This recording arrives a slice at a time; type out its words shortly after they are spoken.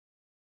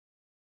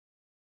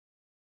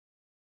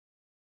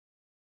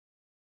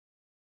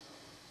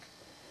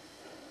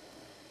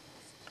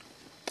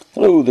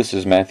Hello, this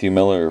is Matthew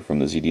Miller from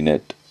the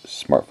ZDNet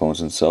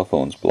Smartphones and Cell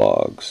Phones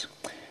blogs.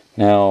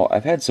 Now,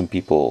 I've had some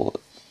people,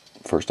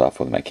 first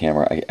off with my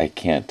camera, I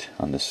can't,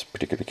 on this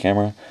particular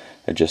camera,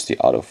 adjust the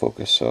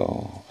autofocus,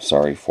 so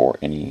sorry for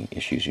any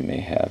issues you may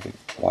have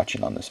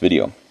watching on this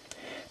video.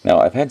 Now,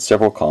 I've had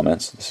several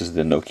comments. This is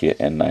the Nokia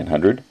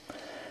N900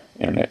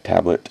 internet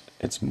tablet.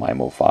 It's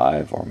MIMO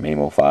 5 or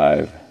MAMO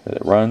 5 that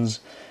it runs,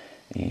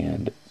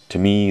 and to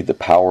me, the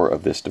power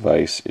of this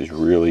device is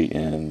really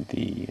in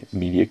the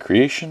media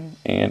creation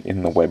and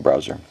in the web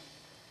browser.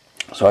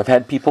 So I've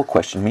had people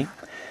question me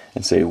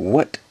and say,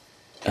 what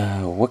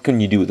can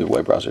you do with the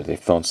web browser? They've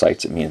thrown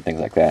sites at me and things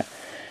like that.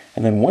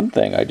 And then one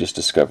thing I just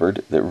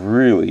discovered that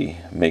really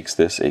makes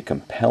this a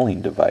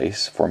compelling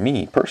device for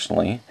me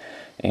personally,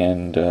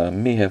 and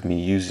may have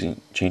me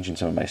changing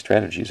some of my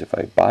strategies if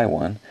I buy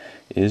one,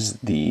 is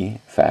the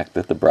fact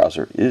that the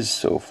browser is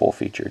so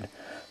full-featured.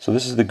 So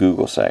this is the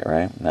Google site,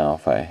 right? Now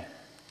if I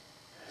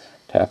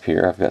tap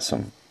here, I've got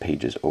some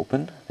pages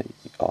open that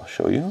I'll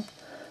show you.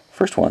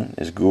 First one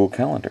is Google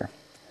Calendar.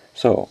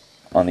 So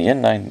on the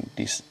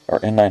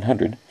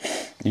N900,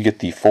 you get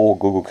the full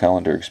Google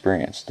Calendar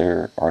experience.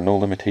 There are no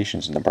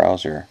limitations in the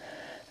browser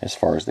as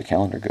far as the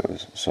calendar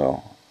goes.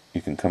 So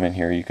you can come in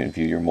here, you can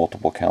view your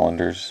multiple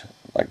calendars,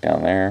 like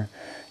down there.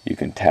 You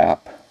can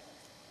tap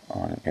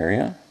on an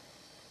area.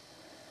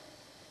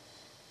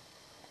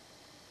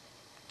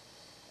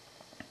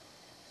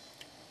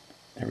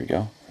 There we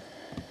go.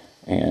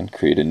 And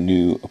create a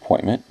new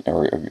appointment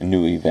or a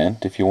new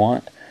event if you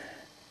want.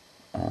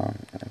 I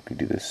can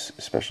do this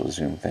special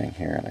zoom thing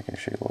here, and I can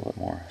show you a little bit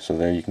more. So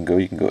there you can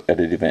go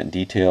edit event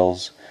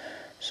details,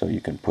 so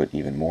you can put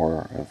even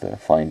more of the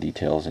fine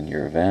details in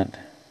your event.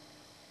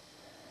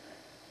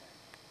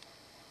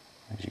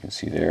 As you can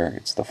see there,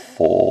 it's the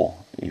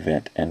full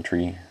event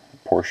entry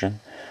portion.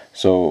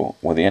 So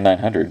with the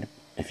N900,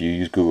 if you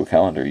use Google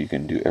Calendar, you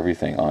can do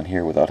everything on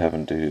here without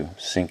having to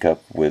sync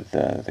up with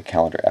the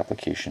calendar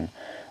application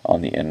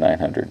on the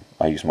N900.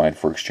 I use mine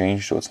for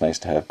Exchange, so it's nice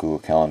to have Google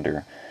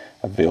Calendar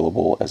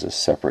available as a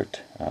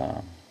separate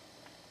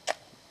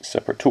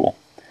tool.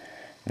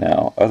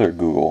 Now, other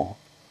Google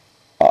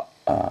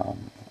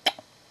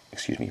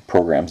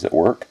programs that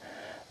work,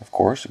 of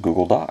course,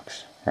 Google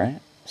Docs,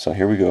 right? So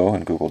here we go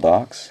in Google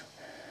Docs.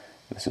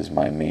 This is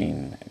my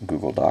main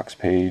Google Docs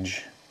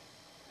page.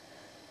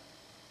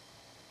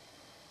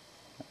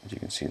 As you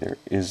can see, it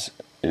is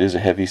a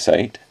heavy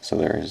site, so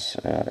there is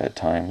at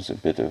times a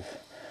bit of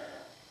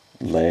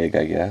lag,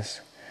 I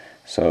guess.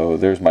 So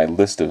there's my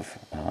list of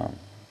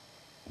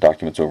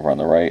documents over on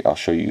the right. I'll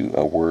show you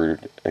a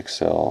Word,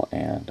 Excel,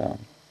 and a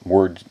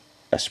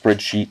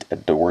spreadsheet,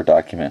 a Word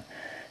document,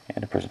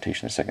 and a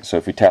presentation in a second. So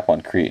if we tap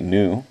on Create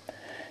New,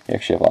 you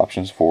actually have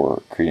options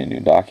for create a new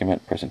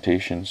document,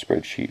 presentation,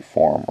 spreadsheet,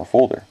 form, or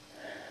folder.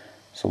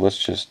 So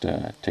let's just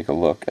take a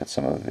look at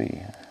some of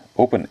the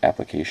open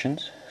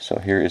applications. So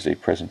here is a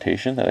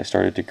presentation that I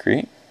started to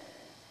create.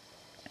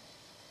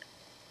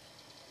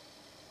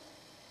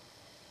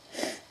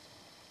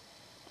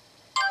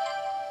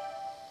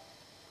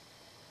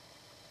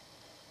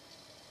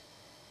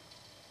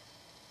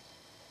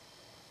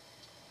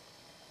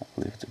 I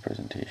believe it's a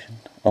presentation.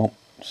 Oh,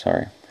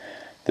 sorry.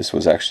 This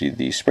was actually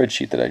the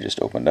spreadsheet that I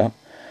just opened up.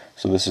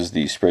 So this is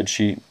the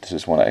spreadsheet. This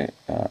is one I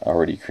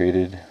already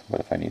created,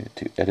 but if I needed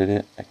to edit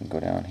it, I can go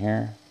down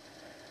here,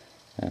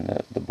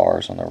 and the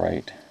bars on the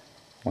right,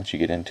 once you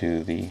get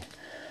into the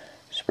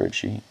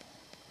spreadsheet.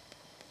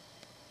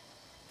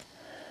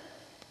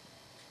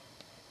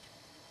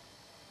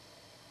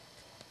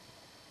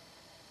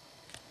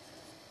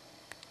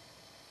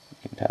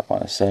 You can tap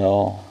on a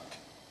cell,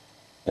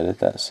 edit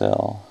that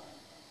cell.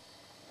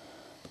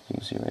 You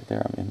can see right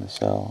there, I'm in the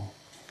cell.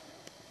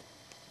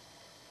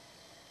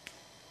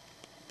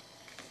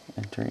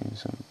 Entering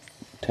some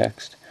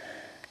text.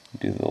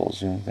 Do the little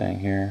zoom thing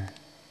here.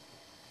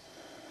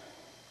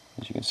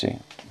 As you can see,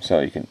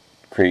 so you can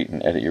create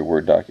and edit your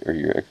Word doc or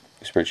your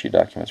spreadsheet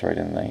documents right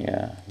in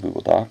the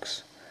Google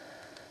Docs.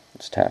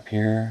 Let's tap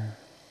here.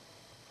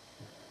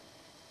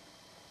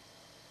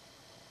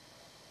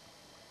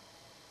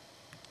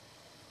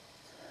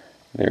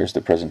 There's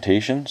the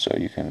presentation, so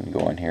you can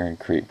go in here and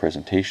create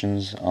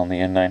presentations on the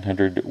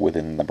N900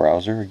 within the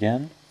browser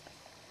again.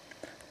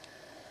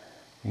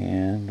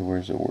 And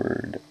where's the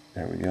Word?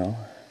 There we go.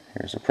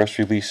 Here's a press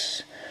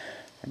release,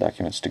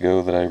 documents to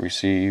go that I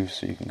received,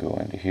 so you can go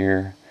into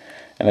here.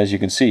 And as you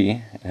can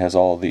see, it has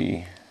all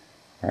the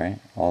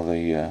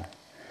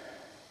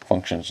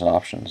functions and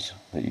options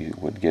that you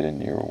would get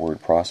in your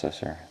word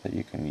processor that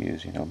you can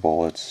use. You know,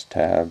 bullets,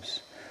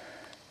 tabs,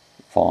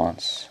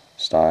 fonts,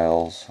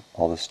 styles,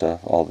 all this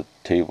stuff, all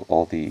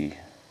the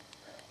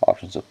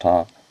options up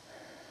top.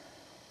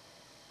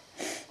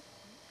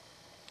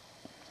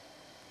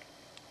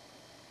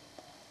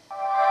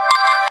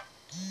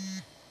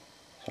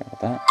 Sorry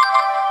about that.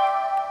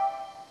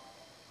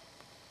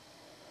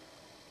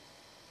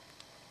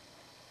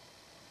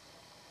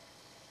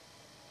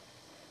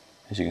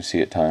 As you can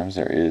see, at times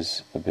there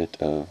is a bit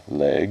of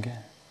lag.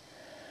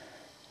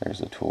 There's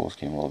the tools,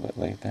 came a little bit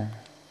late there.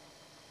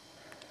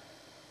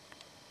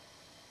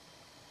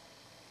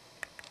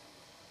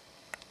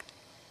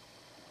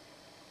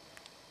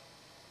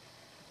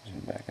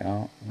 back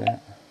out a bit.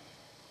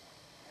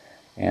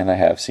 And I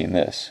have seen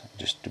this,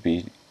 just to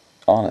be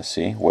honest.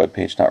 See, web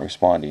page not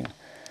responding,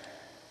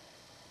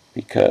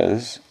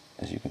 because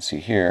as you can see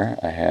here,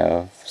 I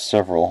have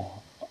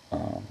several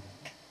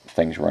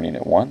things running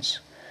at once,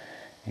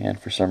 and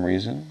for some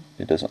reason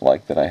it doesn't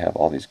like that I have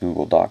all these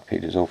Google Doc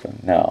pages open.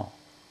 Now,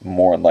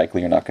 more than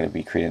likely you're not going to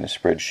be creating a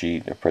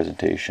spreadsheet, a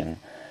presentation,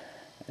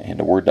 and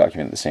a Word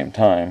document at the same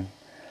time,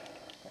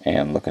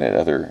 and looking at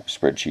other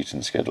spreadsheets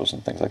and schedules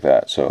and things like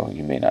that, so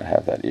you may not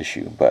have that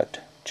issue. But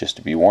just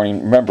to be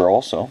warning, remember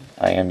also,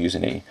 I am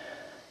using a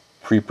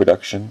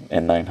pre-production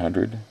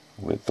N900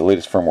 with the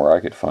latest firmware I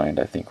could find,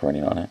 I think,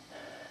 running on it.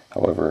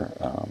 However,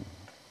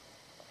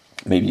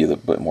 maybe a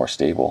little bit more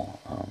stable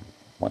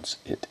once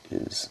it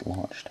is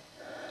launched.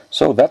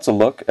 So that's a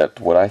look at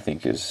what I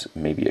think is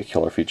maybe a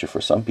killer feature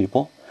for some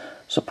people.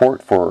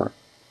 Support for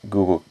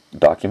Google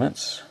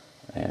Documents,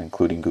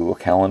 including Google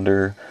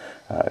Calendar,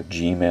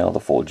 Gmail, the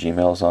full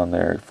Gmail's on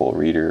there, full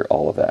reader,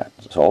 all of that.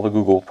 So all the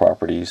Google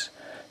properties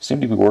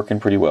seem to be working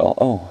pretty well.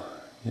 Oh,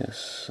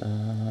 yes,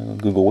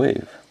 Google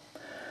Wave.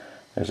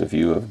 There's a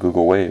view of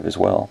Google Wave as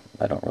well.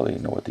 I don't really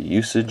know what the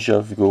usage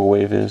of Google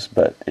Wave is,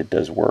 but it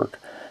does work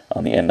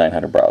on the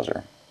N900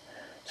 browser.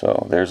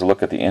 So there's a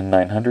look at the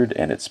N900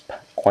 and its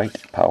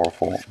quite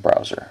powerful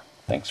browser.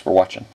 Thanks for watching.